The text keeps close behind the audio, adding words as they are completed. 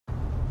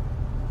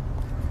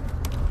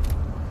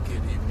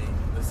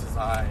is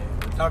I,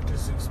 the Dr.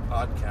 Zeus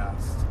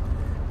podcast.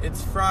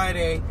 It's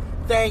Friday.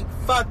 Thank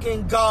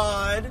fucking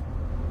God.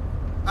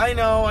 I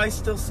know I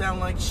still sound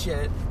like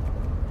shit,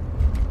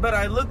 but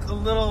I look a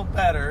little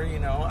better, you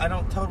know. I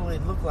don't totally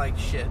look like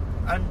shit.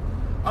 I'm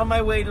on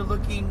my way to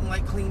looking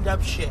like cleaned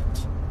up shit.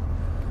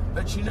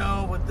 But you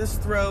know, with this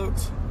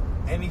throat,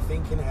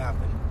 anything can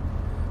happen.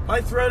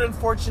 My throat,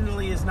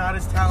 unfortunately, is not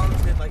as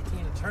talented like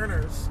Tina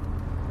Turner's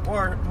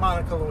or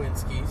Monica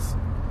Lewinsky's.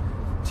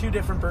 Two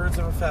different birds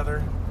of a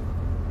feather.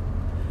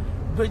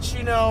 But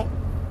you know,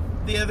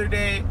 the other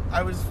day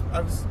I was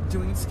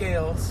doing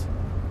scales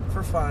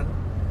for fun.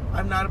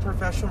 I'm not a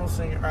professional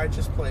singer. I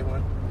just play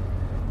one.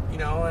 You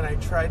know, and I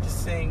tried to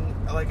sing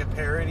like a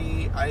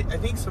parody. I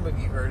think some of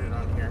you heard it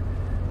on here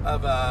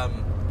of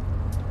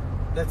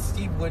that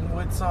Steve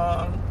Winwood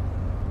song,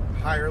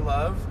 Higher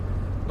Love.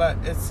 But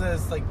it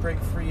says like break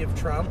free of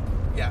Trump.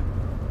 Yeah.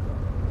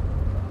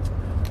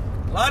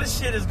 A lot of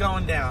shit is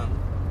going down.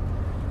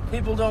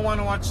 People don't want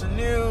to watch the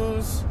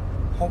news.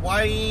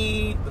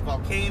 Hawaii, the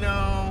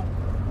volcano.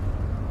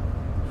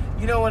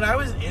 You know, when I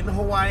was in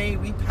Hawaii,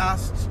 we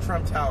passed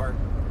Trump Tower.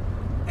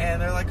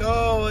 And they're like,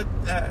 oh,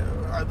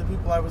 are the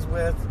people I was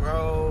with,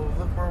 bro,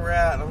 look where we're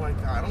at. And I'm like,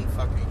 I don't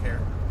fucking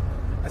care.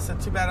 I said,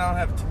 too bad I don't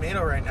have a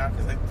tomato right now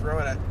because I'd throw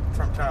it at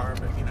Trump Tower.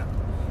 But, you know,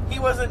 he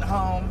wasn't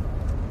home,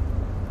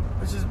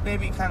 which is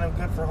maybe kind of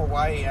good for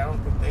Hawaii. I don't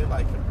think they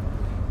like him.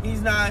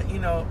 He's not, you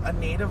know, a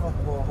native of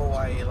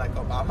Hawaii like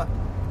Obama.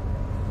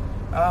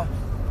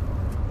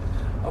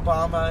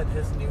 Obama and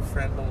his new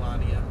friend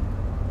Melania.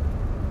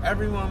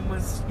 Everyone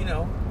was, you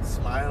know,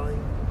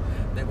 smiling.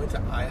 They went to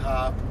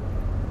IHOP.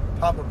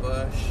 Papa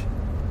Bush.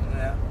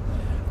 Yeah.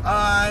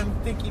 I'm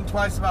thinking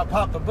twice about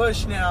Papa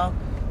Bush now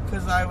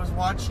because I was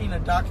watching a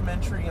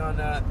documentary on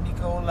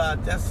Nikola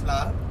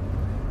Tesla.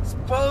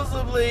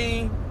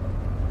 Supposedly,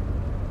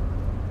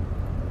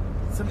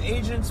 some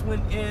agents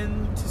went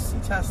in to see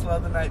Tesla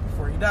the night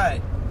before he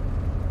died.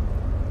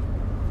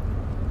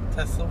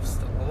 Tesla was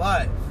still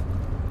alive.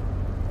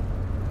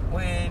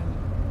 When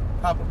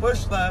Papa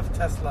Bush left,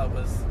 Tesla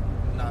was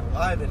not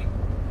alive anymore.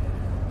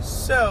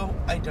 So,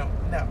 I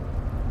don't know.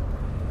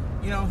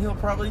 You know, he'll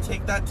probably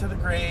take that to the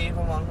grave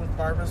along with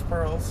Barbara's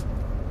pearls.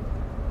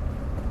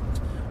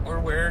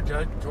 Or where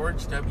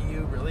George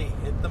W. really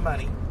hid the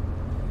money.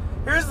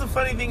 Here's the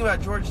funny thing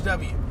about George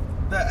W.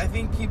 that I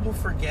think people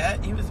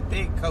forget. He was a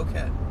big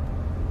cokehead.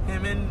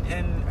 Him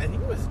and I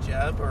think it was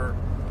Jeb, or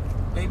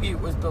maybe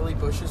it was Billy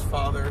Bush's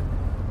father.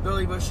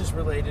 Billy Bush is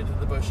related to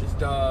the Bushes,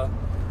 duh.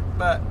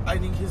 But I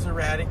think his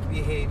erratic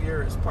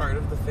behavior is part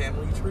of the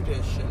family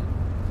tradition.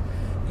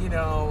 You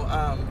know,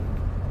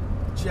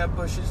 Jeb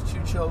Bush's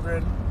two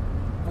children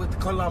with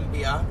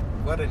Columbia,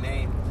 what a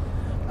name,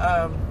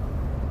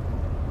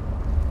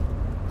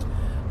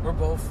 were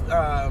both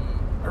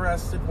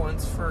arrested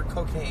once for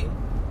cocaine.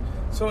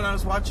 So when I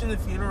was watching the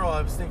funeral,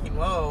 I was thinking,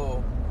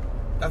 whoa,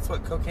 that's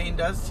what cocaine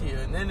does to you.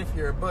 And then if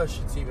you're a Bush,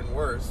 it's even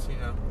worse, you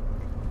know.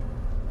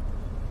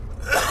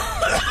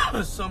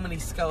 There's so many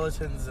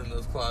skeletons in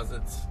those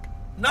closets.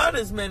 Not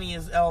as many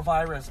as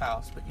Elvira's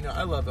house, but, you know,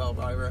 I love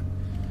Elvira.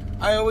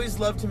 I always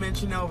love to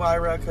mention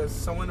Elvira because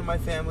someone in my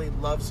family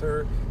loves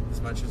her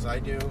as much as I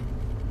do.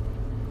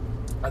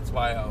 That's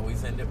why I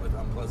always end it with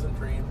unpleasant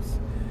dreams.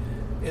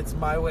 It's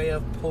my way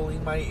of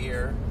pulling my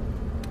ear,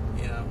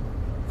 you know,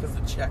 because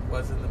the check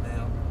was in the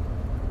mail.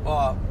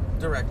 Well,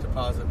 direct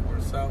deposit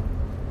more so.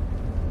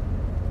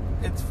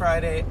 It's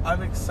Friday.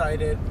 I'm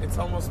excited. It's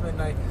almost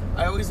midnight.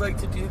 I always like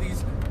to do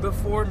these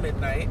before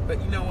midnight,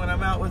 but you know, when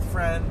I'm out with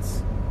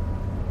friends,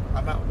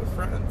 I'm out with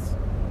friends.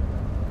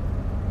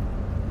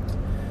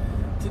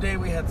 Today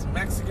we had some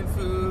Mexican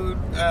food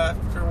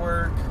after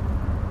work.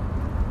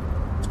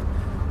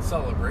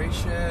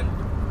 Celebration.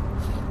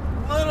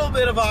 A little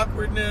bit of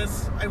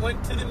awkwardness. I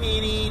went to the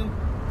meeting.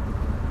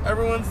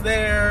 Everyone's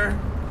there.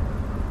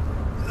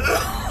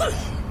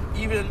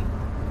 Even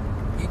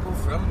people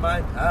from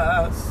my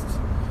past.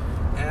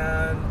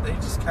 And they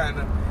just kind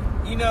of,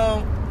 you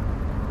know,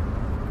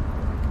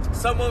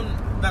 someone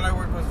that I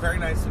work with very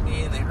nice to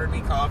me, and they heard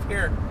me cough.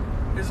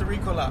 Here's a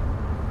Ricola.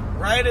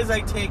 Right as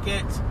I take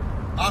it,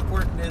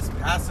 awkwardness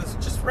passes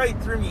just right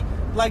through me,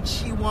 like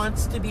she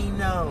wants to be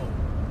known.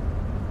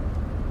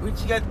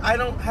 Which, I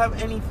don't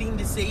have anything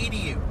to say to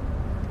you,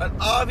 but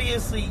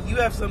obviously you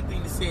have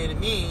something to say to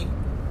me,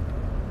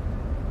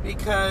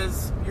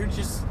 because you're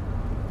just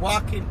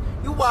walking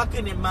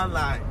in my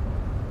line.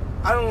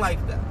 I don't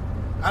like that.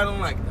 I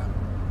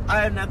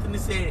have nothing to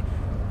say.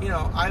 You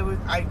know,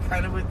 I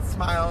kind of would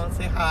smile and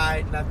say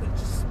hi, nothing,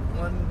 just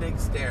one big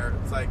stare.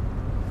 It's like,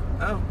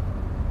 oh,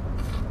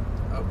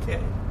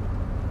 okay.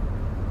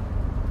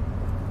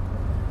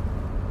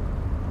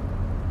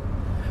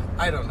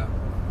 I don't know.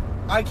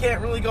 I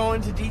can't really go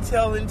into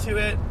detail into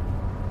it.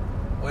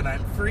 When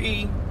I'm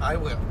free, I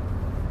will.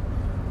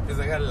 Because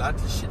I got a lot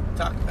of shit to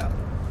talk about.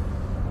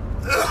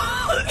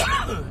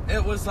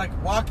 It was like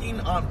walking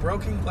on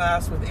broken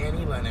glass with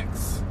Annie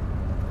Lennox.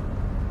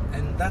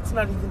 And that's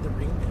not even the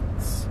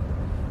remix.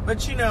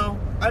 But you know,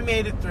 I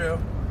made it through.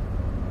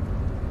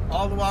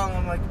 All the while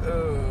I'm like,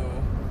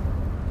 oh.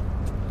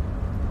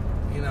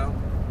 you know,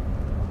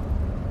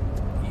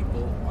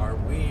 people are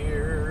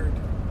weird.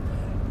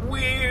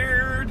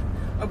 Weird.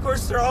 Of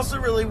course, they're also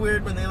really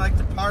weird when they like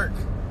to park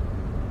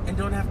and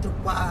don't have to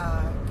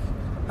walk.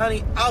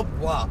 Honey, I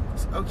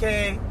walked,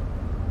 okay?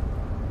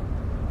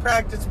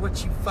 Practice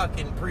what you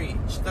fucking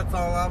preach. That's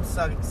all I'm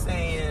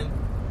saying.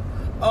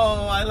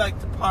 Oh, I like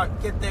to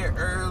park, get there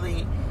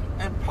early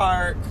and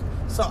park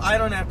so I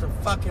don't have to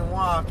fucking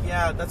walk.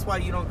 Yeah, that's why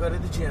you don't go to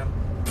the gym.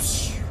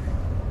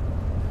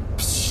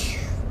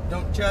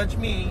 Don't judge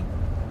me.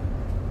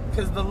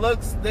 Because the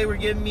looks they were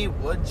giving me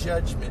was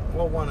judgment.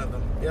 Well, one of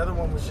them. The other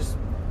one was just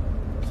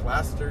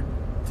plastered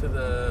to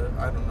the...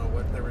 I don't know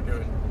what they were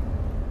doing.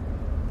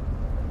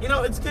 You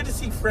know, it's good to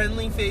see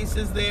friendly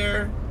faces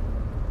there.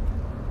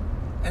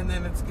 And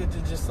then it's good to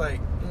just like...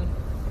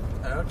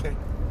 okay.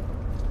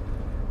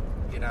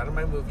 Get out of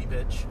my movie,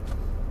 bitch.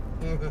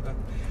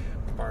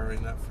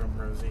 Borrowing that from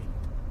Rosie.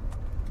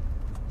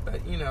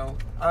 But, you know,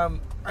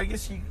 I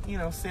guess you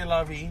know, c'est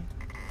la vie.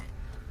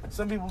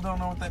 Some people don't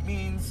know what that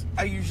means.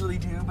 I usually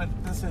do, but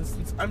in this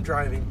instance, I'm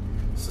driving.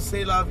 So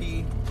c'est la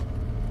vie.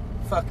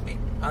 Fuck me.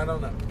 I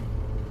don't know.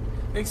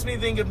 Makes me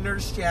think of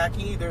Nurse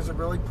Jackie. There's a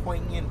really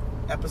poignant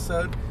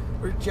episode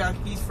where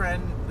Jackie's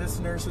friend, this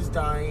nurse, is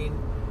dying,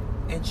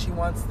 and she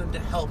wants them to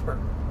help her.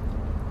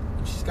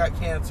 And she's got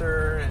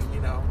cancer, and,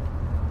 you know,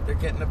 they're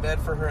getting a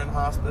bed for her in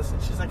hospice,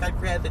 and she's like, I'd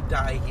rather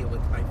die here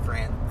with my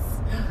friends.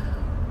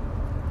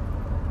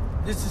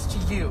 This is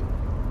to you.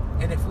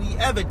 And if we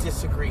ever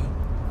disagree,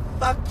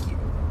 fuck you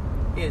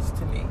is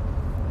to me.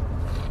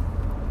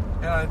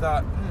 And I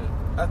thought,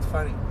 that's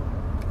funny.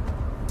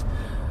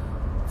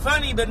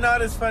 Funny, but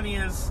not as funny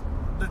as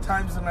the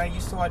times when I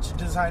used to watch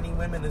Designing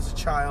Women as a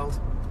child.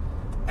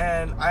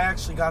 And I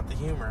actually got the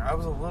humor. I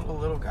was a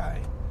little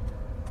guy.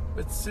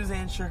 But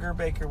Suzanne Sugar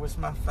Baker was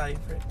my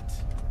favorite.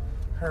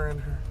 Her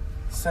and her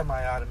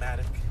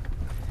semi-automatic.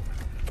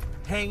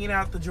 Hanging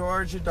out the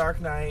Georgia Dark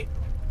Night.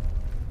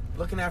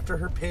 Looking after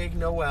her pig,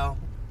 Noelle.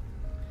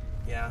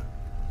 Yeah.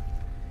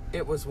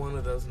 It was one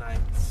of those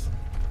nights.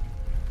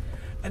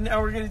 And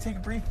now we're going to take a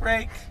brief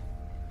break.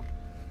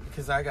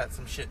 Because I got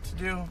some shit to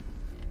do.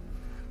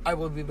 I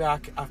will be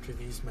back after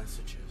these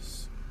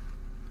messages.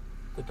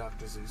 The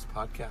Dr. Zeus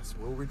podcast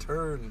will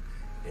return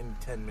in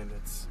 10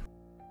 minutes.